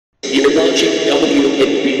You're watching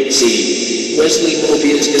WNBC, Wesley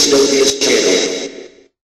Mobius Dystopia's channel.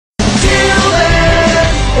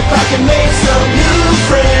 If I can make some new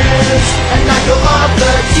friends and not go off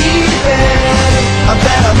the deep end, I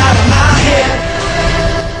bet I'm out of my head.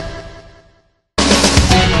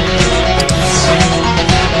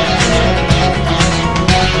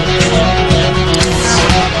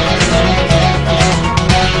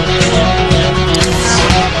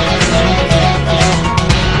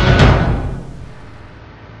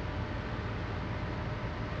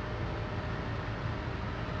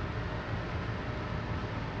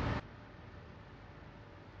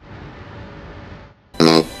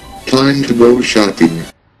 Time to go shopping.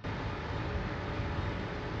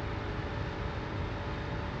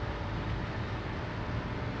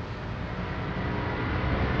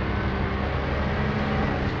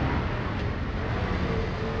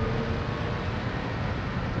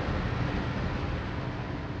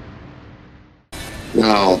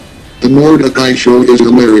 Wow, the Mordecai show is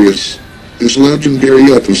hilarious. This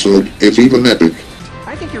legendary episode is even epic.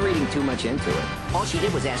 I think you're reading too much into it. All she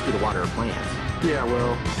did was ask you to water her plants. Yeah,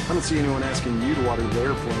 well, I don't see anyone asking you to water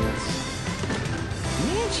their plants.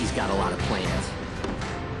 Man, she's got a lot of plants.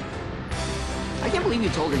 I can't believe you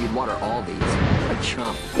told her you'd water all these. What a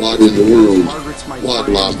chump. What in the world? Margaret's my What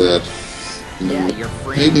friend. love that? Yeah, your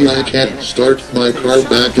friend. Maybe I can't start my car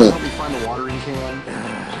back up. Help me find the watering can.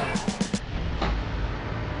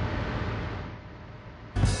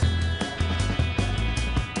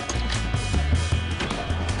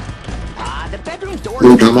 The bedroom door.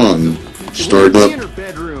 Oh, come on. Start We'll up. be in her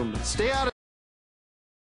bedroom. Stay out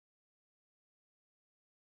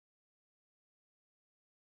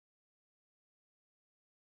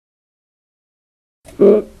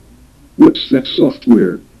of... What's that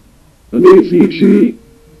software? An AVG?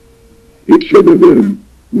 It should have been.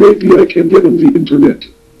 Maybe I can get on the internet.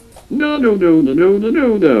 No.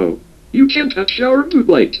 You can't touch our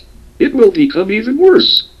bootlight. It will become even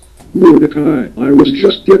worse. Mordecai, I was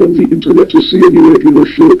just get on the internet to see any regular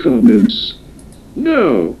show comments.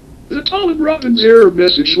 No. The Colin Robbins error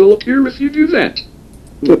message will appear if you do that.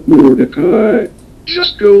 But Mordecai,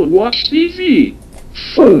 just go and watch TV.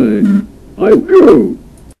 Fine. I'll go.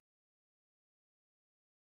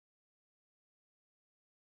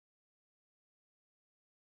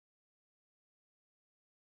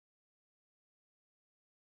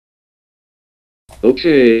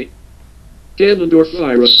 Okay. Ganondorf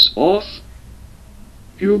virus off.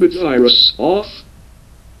 Human virus off.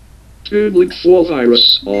 Toonlink Fall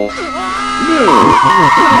virus off. No!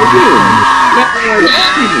 Not again! That virus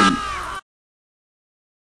screaming!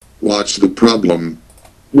 What's the problem?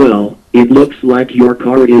 Well, it looks like your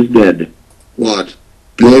car is dead. What?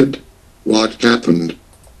 Dead? What happened?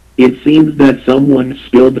 It seems that someone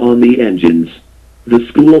spilled on the engines. The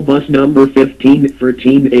school bus number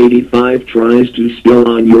 151385 tries to spill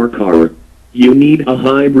on your car. You need a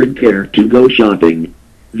hybrid car to go shopping.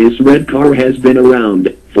 This red car has been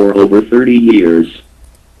around for over 30 years.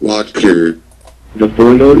 What car? The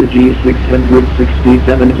Toyota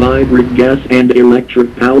G667 hybrid gas and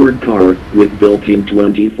electric powered car with built-in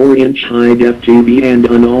 24-inch high-def TV and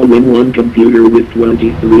an all-in-one computer with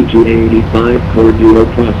 23 to 85 core dual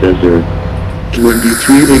processor.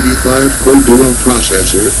 2385 core dual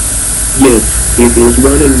processor? Yes, it is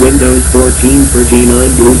running Windows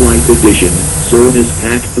 1439 Blue Light Edition, Service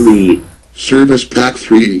Pack 3. Service Pack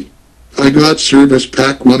 3. I got Service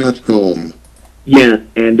Pack 1 at home. Yeah,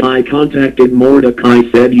 and I contacted Mordecai,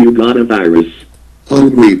 said you got a virus. Oh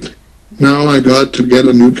wait. Now I got to get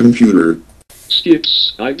a new computer.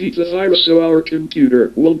 Skips, I beat the virus so our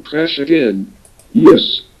computer won't crash again.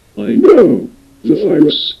 Yes, I know. The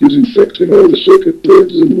virus is infecting all the circuit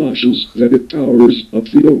boards and modules that it powers up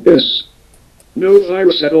the OS. No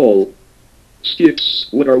virus at all. Skips,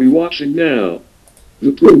 what are we watching now?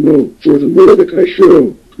 The promo for the Mordecai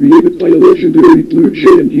show, created by a legendary Blue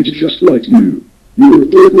Jay, and he's just like you. You're a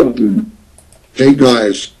bird Robin. Hey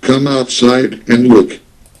guys, come outside and look.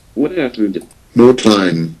 What happened? No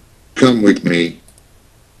time. Come with me.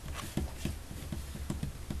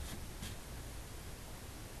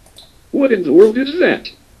 What in the world is that?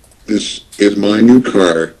 This is my new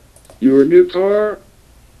car. Your new car?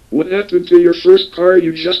 What happened to your first car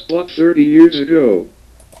you just bought 30 years ago?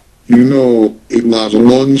 You know, it was a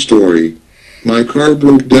long story. My car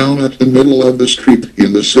broke down at the middle of the street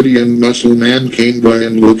in the city and muscle man came by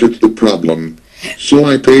and looked at the problem. So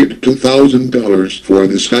I paid $2,000 for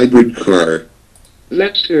this hybrid car.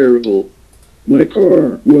 That's terrible. My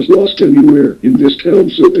car was lost anywhere in this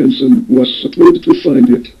town, so Benson was supposed to find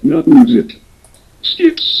it, not lose it.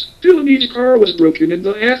 Skips, Dillony's car was broken in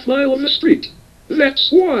the half mile of the street.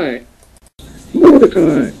 That's why.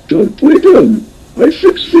 Mordecai, don't play dumb. I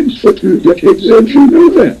fixed things for 2 decades and you know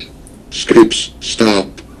that. Skips, stop.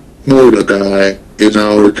 Mordecai, is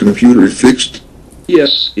our computer fixed?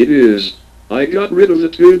 Yes, it is. I got rid of the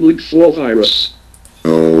Tubing Fall virus.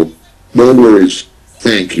 Oh, no worries.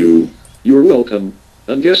 Thank you. You're welcome.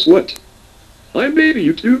 And guess what? I made a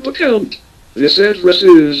YouTube account. This address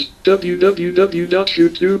is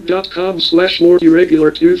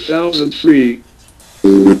www.youtube.com/mortyregular2003.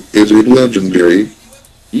 Is it legendary?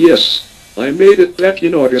 Yes, I made it back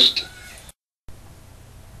in August.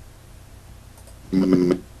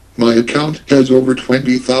 My account has over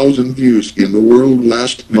 20,000 views in the world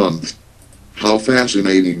last month. How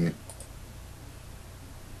fascinating.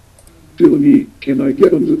 Dillony, can I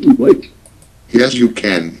get on the blue light? Yes, you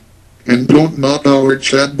can. And don't knock our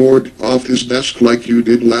chat board off his desk like you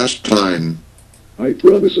did last time. I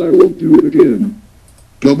promise I won't do it again.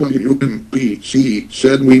 WMPC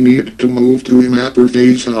said we need to move to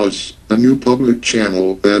Imapperface House, a new public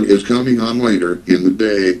channel that is coming on later in the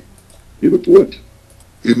day. But what?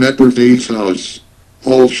 Imapperface House.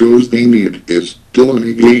 All shows they need is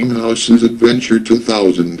Dillony Gamehouse's Adventure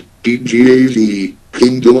 2000, DGAZ,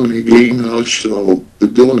 King Dillony Gamehouse Show, The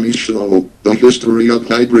Dillony Show, The History of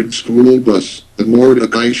Hybrid School Bus, The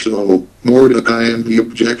Mordecai Show, Mordecai and the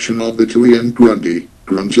Objection of the Tui and Grundy,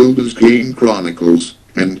 Gruntilda's Game Chronicles,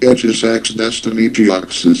 and HSX Destiny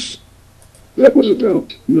Geoxys. That was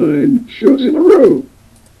about 9 shows in a row.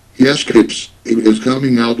 Yes, Kips, it is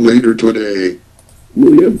coming out later today.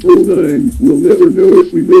 William 09 will never know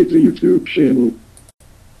if we made the YouTube channel.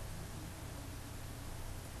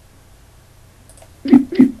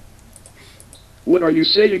 What are you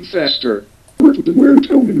saying faster? Where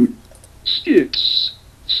tell me? Skips.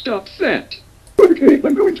 Stop that. Okay,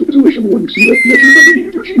 I'm going to position 1 to let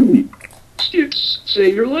you Skips, say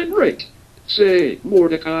your line right. Say,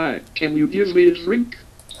 Mordecai, can you give me a drink?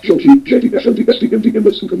 No,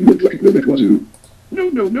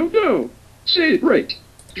 Say it right.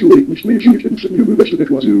 Julie, which means you can send you that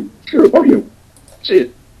wazoo. Sure, are you? Say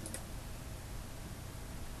it.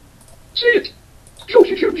 Say it.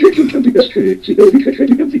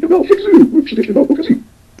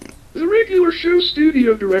 The regular show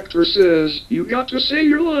studio director says, you got to say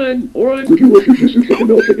your line, or I'm...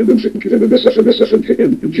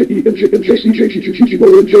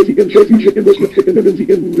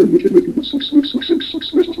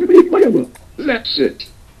 That's it.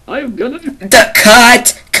 I am gonna do...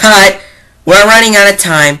 Cut! We're running out of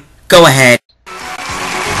time. Go ahead.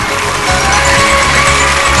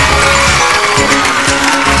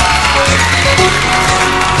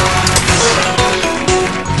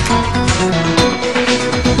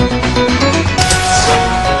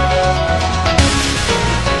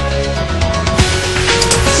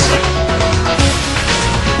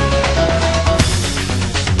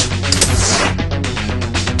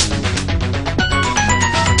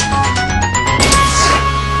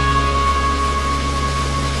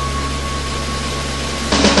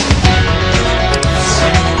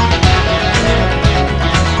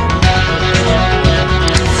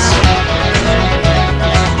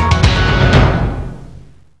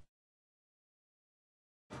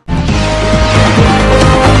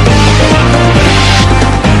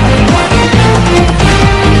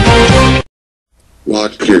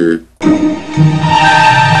 What care?